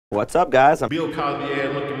What's up, guys? I'm Bill Cosby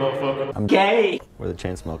ad looking motherfucker. I'm gay. We're the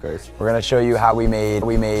Chainsmokers. We're gonna show you how we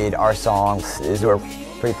made our songs. We're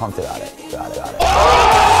pretty pumped about it.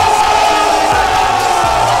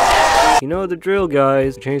 You know the drill,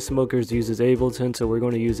 guys. Chainsmokers uses Ableton, so we're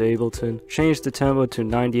going to use Ableton. Change the tempo to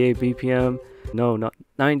 98 BPM. No, not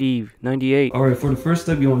 90, 98. Alright, for the first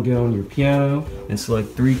step, you want to get on your piano and select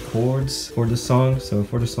 3 chords for the song. So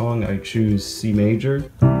for the song, I choose C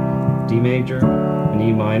major, D major, and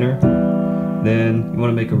E minor. Then you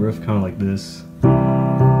want to make a riff kind of like this.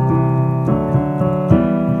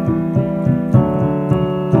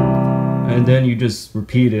 And then you just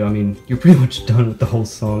repeat it. I mean, you're pretty much done with the whole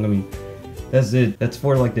song. I mean, that's it. That's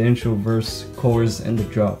for like the intro, verse, chorus, and the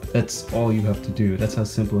drop. That's all you have to do. That's how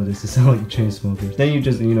simple it is to sound like the Chainsmokers. Then you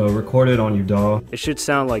just, you know, record it on your DAW. It should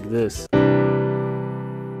sound like this.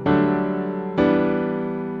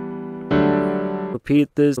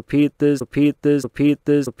 Repeat this, repeat this, repeat this, repeat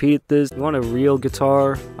this, repeat this. You want a real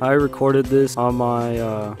guitar? I recorded this on my,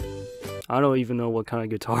 I don't even know what kind of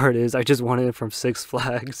guitar it is. I just wanted it from Six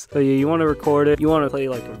Flags. So yeah, you want to record it. You want to play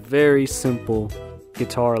like a very simple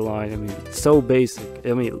guitar line. I mean, it's so basic.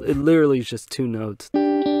 I mean, it literally is just 2 notes.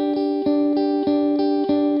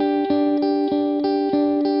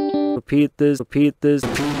 Repeat this, repeat this.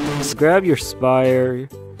 Grab your Spire.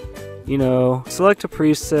 You know, select a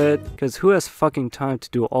preset, because who has fucking time to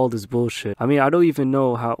do all this bullshit? I mean, I don't even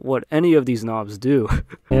know what any of these knobs do.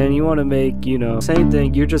 And you want to make, you know, same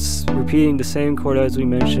thing. You're just repeating the same chord as we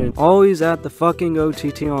mentioned. Always add the fucking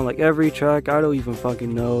OTT on like every track. I don't even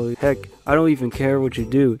fucking know. Heck, I don't even care what you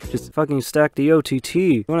do. Just fucking stack the OTT.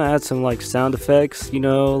 You want to add some like sound effects, you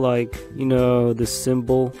know, like, you know, this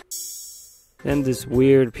cymbal. And this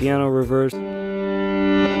weird piano reverse.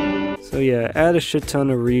 So yeah, add a shit ton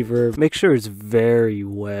of reverb. Make sure it's very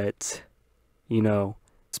wet. You know,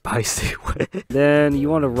 spicy wet. Then you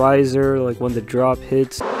want a riser, like when the drop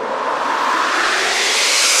hits.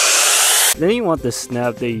 Then you want the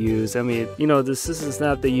snap they use. I mean, you know, this is the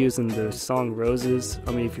snap they use in the song Roses.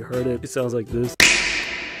 I mean, if you heard it, it sounds like this.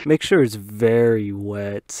 Make sure it's very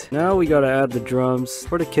wet. Now we gotta add the drums.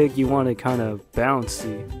 For the kick, you want it kind of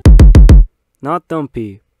bouncy. Not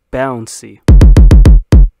thumpy, bouncy.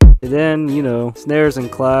 And then, you know, snares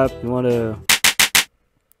and clap. You want to...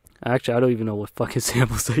 Actually, I don't even know what fucking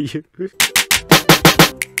samples I use.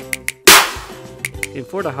 And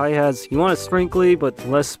for the hi-hats, you want it sprinkly, but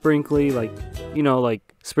less sprinkly. Like, you know, like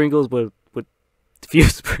sprinkles, but with few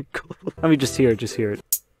sprinkles. Let me just hear it,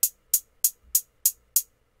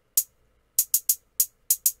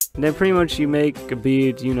 And then pretty much you make a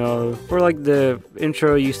beat, you know. For like the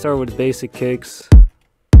intro, you start with basic kicks.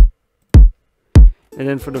 And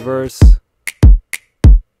then for the verse,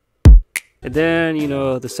 and then, you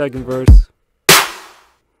know, the second verse,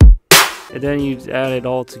 and then you add it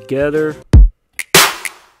all together.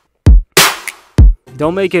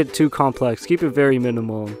 Don't make it too complex, keep it very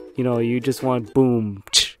minimal. You know, you just want boom,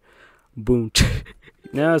 boom.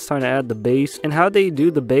 Now it's time to add the bass. And how they do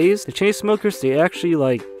the bass, the Chainsmokers, they actually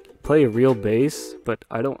like play a real bass, but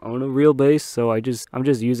I don't own a real bass, so I'm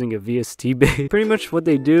just using a VST bass. Pretty much what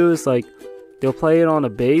they do is like, they'll play it on a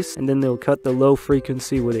bass, and then they'll cut the low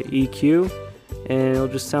frequency with an EQ, and it'll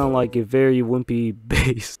just sound like a very wimpy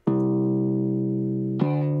bass.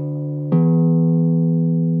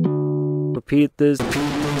 Repeat this,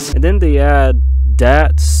 and then they add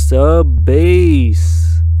that sub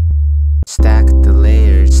bass. Stack the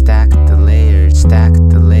layers, stack the layers, stack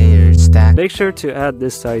the layers, stack. Make sure to add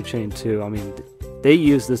this sidechain too. I mean, they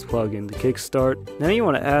use this plugin to kickstart. Now you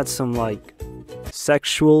want to add some like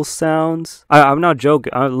sexual sounds. I'm not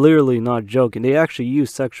joking. I'm literally not joking. They actually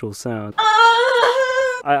use sexual sounds.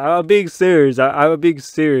 I'm being serious. I'm being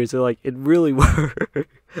serious. Like, it really works.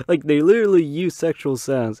 Like, they literally use sexual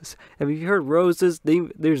sounds. Have you heard Roses?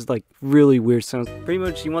 There's like really weird sounds. Pretty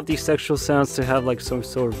much you want these sexual sounds to have like some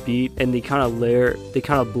sort of beat, and they kind of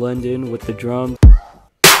blend in with the drums.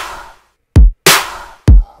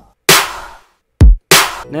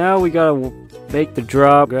 Now we gotta make the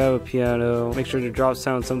drop. Grab a piano. Make sure the drop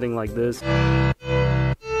sounds something like this.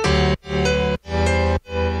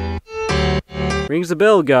 Rings the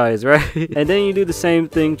bell, guys, right? And then you do the same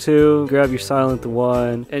thing too. Grab your silent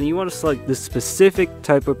one, and you want to select this specific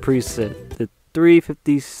type of preset, the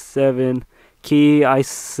 357 key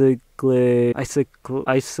icicle.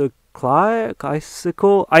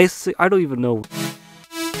 I don't even know.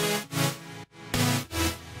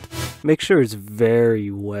 Make sure it's very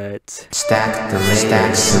wet. Stack the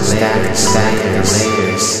layers, stack the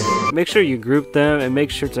layers. Make sure you group them and make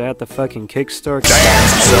sure to add the fucking kickstart. Damn,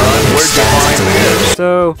 son, where'd you find this?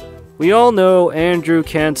 So, we all know Andrew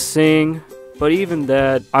can't sing. But even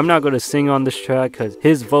that, I'm not going to sing on this track because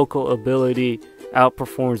his vocal ability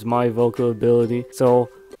outperforms my vocal ability.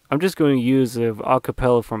 So I'm just going to use a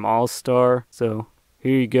acapella from All Star. So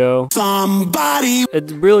here you go. Somebody.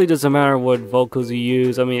 It really doesn't matter what vocals you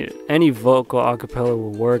use. I mean, any vocal acapella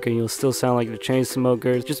will work and you'll still sound like the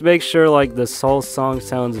Chainsmokers. Just make sure like the whole song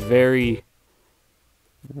sounds very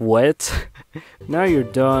wet. Now you're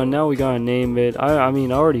done. Now we gotta name it. I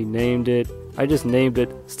mean, I already named it. I just named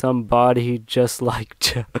it Somebody Just Like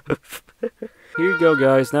Jeff. Here you go,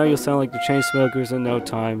 guys. Now you'll sound like the Chainsmokers in no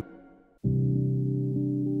time.